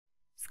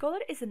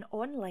Scholar is an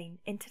online,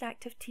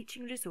 interactive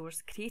teaching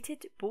resource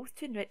created both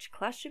to enrich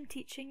classroom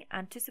teaching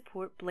and to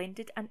support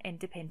blended and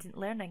independent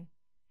learning.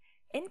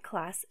 In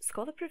class,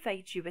 Scholar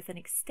provides you with an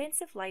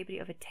extensive library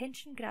of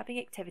attention-grabbing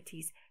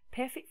activities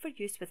perfect for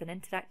use with an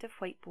interactive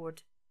whiteboard.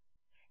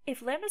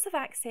 If learners have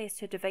access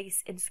to a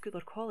device in school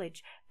or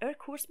college, our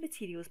course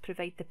materials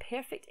provide the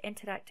perfect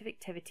interactive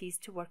activities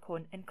to work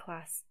on in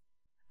class.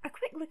 A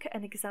quick look at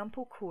an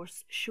example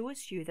course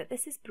shows you that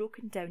this is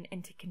broken down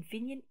into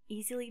convenient,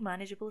 easily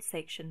manageable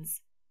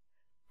sections.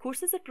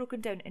 Courses are broken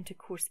down into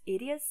course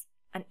areas,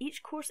 and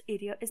each course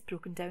area is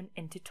broken down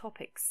into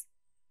topics.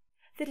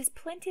 There is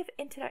plenty of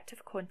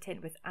interactive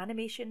content with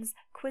animations,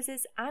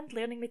 quizzes and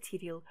learning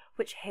material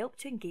which help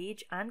to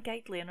engage and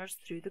guide learners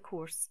through the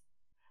course.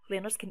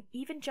 Learners can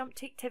even jump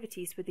to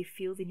activities where they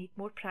feel they need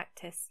more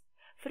practice.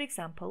 For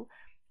example,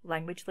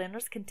 language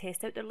learners can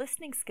test out their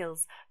listening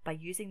skills by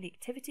using the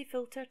activity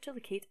filter to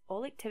locate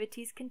all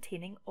activities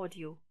containing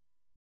audio.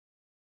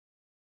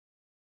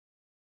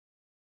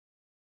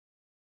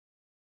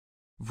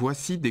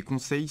 Voici des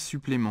conseils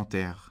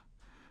supplémentaires.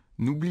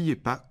 N'oubliez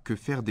pas que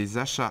faire des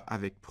achats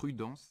avec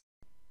prudence.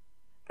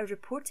 A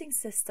reporting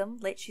system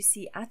lets you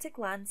see at a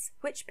glance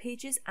which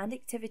pages and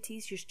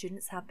activities your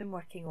students have been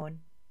working on.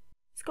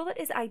 Scholar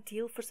is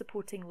ideal for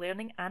supporting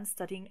learning and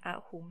studying at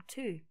home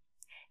too.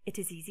 It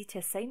is easy to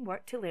assign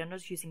work to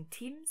learners using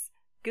Teams,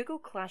 Google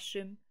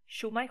Classroom,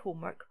 Show My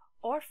Homework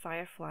or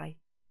Firefly.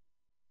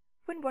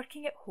 When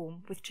working at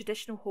home with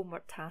traditional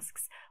homework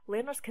tasks,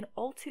 learners can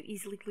all too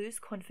easily lose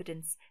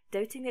confidence,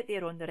 doubting that they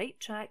are on the right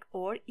track,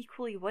 or,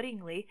 equally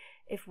worryingly,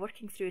 if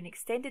working through an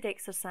extended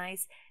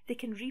exercise, they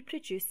can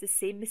reproduce the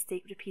same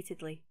mistake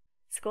repeatedly.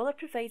 Scholar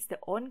provides the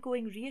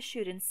ongoing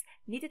reassurance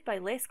needed by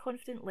less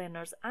confident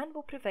learners and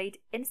will provide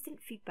instant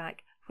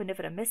feedback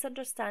whenever a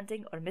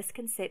misunderstanding or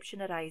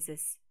misconception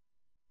arises.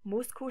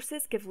 Most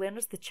courses give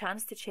learners the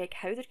chance to check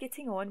how they're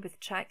getting on with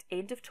tracked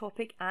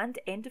end-of-topic and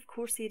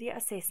end-of-course area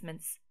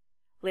assessments.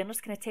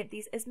 Learners can attempt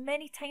these as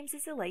many times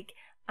as they like,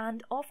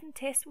 and often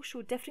tests will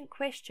show different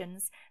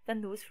questions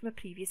than those from a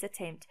previous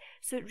attempt,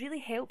 so it really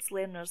helps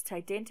learners to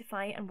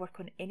identify and work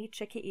on any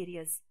tricky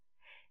areas.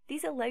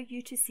 These allow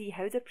you to see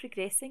how they're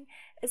progressing,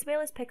 as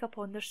well as pick up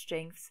on their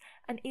strengths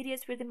and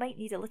areas where they might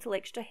need a little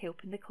extra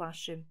help in the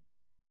classroom.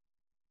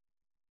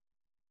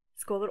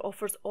 Scholar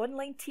offers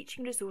online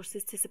teaching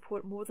resources to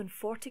support more than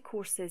 40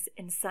 courses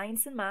in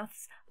science and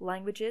maths,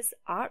 languages,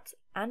 art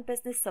and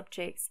business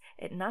subjects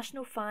at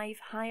National 5,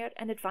 higher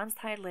and advanced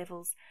higher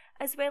levels,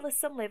 as well as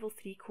some Level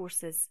 3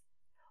 courses.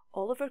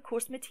 All of our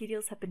course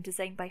materials have been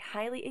designed by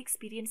highly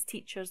experienced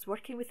teachers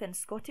working within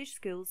Scottish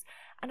schools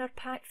and are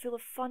packed full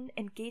of fun,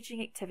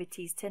 engaging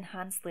activities to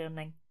enhance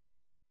learning.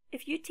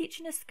 If you teach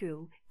in a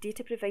school,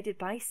 data provided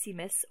by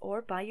CMIS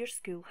or by your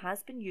school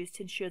has been used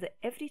to ensure that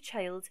every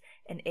child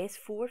in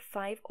S4,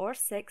 5 or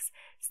 6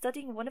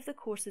 studying one of the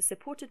courses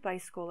supported by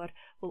Scholar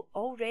will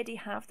already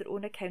have their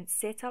own account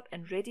set up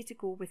and ready to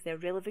go with their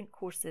relevant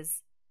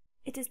courses.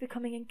 It is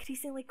becoming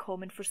increasingly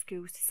common for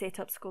schools to set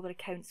up Scholar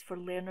accounts for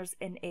learners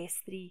in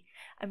S3,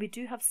 and we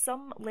do have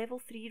some Level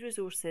 3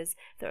 resources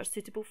that are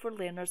suitable for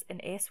learners in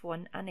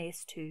S1 and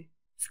S2.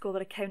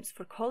 Scholar accounts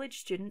for college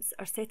students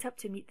are set up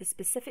to meet the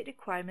specific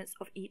requirements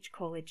of each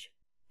college.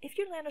 If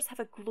your learners have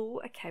a Glow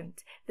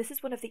account, this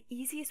is one of the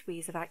easiest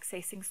ways of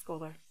accessing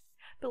Scholar.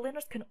 But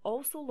learners can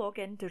also log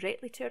in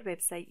directly to our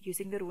website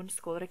using their own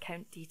Scholar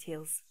account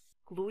details.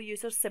 Glow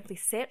users simply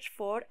search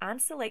for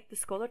and select the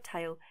Scholar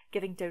tile,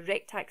 giving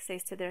direct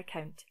access to their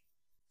account.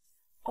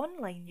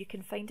 Online you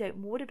can find out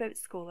more about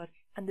Scholar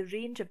and the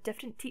range of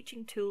different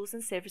teaching tools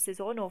and services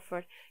on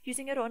offer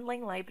using our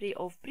online library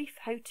of brief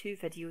how-to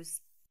videos.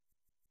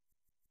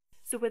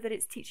 So whether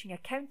it's teaching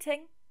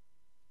accounting,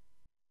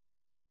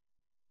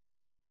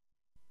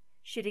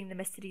 sharing the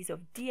mysteries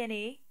of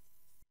DNA,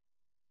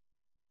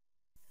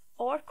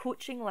 or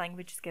coaching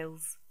language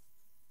skills,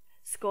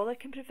 Scholar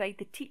can provide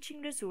the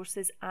teaching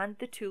resources and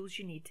the tools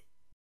you need.